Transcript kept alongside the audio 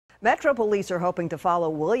Metro Police are hoping to follow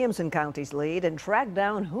Williamson County's lead and track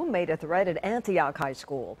down who made a threat at Antioch High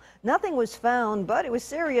School. Nothing was found, but it was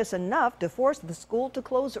serious enough to force the school to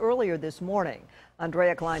close earlier this morning.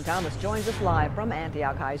 Andrea Klein-Thomas joins us live from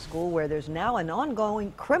Antioch High School, where there's now an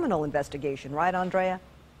ongoing criminal investigation. Right, Andrea?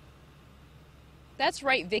 That's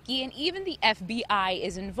right, Vicki, and even the FBI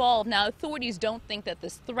is involved. Now, authorities don't think that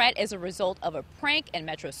this threat is a result of a prank, and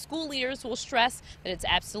Metro school leaders will stress that it's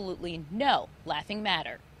absolutely no laughing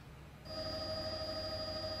matter.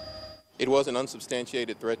 It was an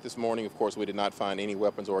unsubstantiated threat this morning. Of course, we did not find any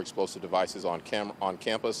weapons or explosive devices on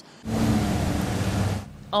campus.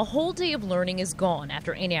 A whole day of learning is gone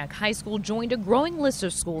after Antioch High School joined a growing list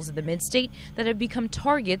of schools in the mid-state that have become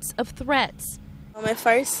targets of threats. At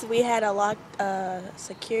first, we had a locked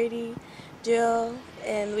security drill,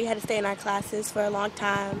 and we had to stay in our classes for a long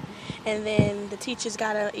time. And then the teachers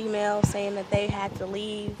got an email saying that they had to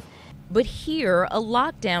leave. But here, a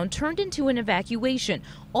lockdown turned into an evacuation,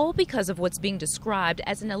 all because of what's being described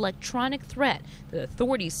as an electronic threat that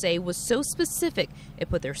authorities say was so specific it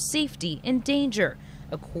put their safety in danger.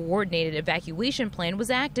 A coordinated evacuation plan was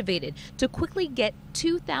activated to quickly get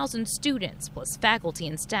 2,000 students plus faculty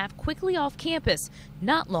and staff quickly off campus,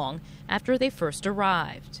 not long after they first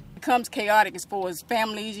arrived. It becomes chaotic as far as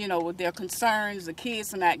families, with their concerns. The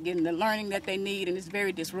kids are not getting the learning that they need, and it's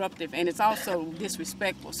very disruptive. And it's also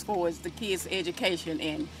disrespectful as far as the kids' education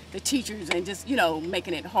and the teachers, and just,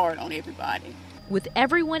 making it hard on everybody. With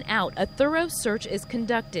everyone out, a thorough search is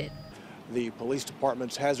conducted. The police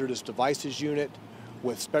department's hazardous devices unit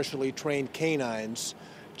with specially trained canines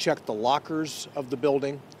checked the lockers of the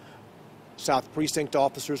building. South Precinct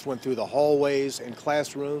officers went through the hallways and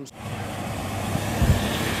classrooms.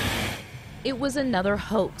 It was another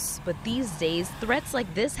hoax, but these days, threats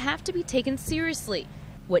like this have to be taken seriously.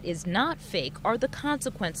 What is not fake are the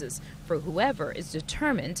consequences for whoever is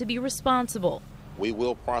determined to be responsible. We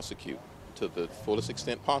will prosecute to the fullest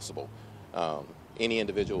extent possible any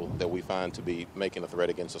individual that we find to be making a threat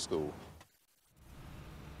against a school.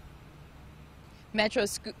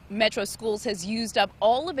 Metro Schools has used up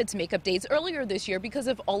all of its makeup days earlier this year because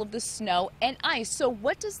of all of the snow and ice. So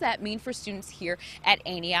what does that mean for students here at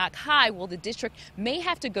Antioch High? Well, the district may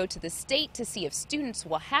have to go to the state to see if students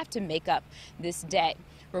will have to make up this day.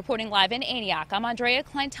 Reporting live in Antioch, I'm Andrea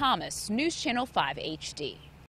Klein-Thomas, News Channel 5 HD.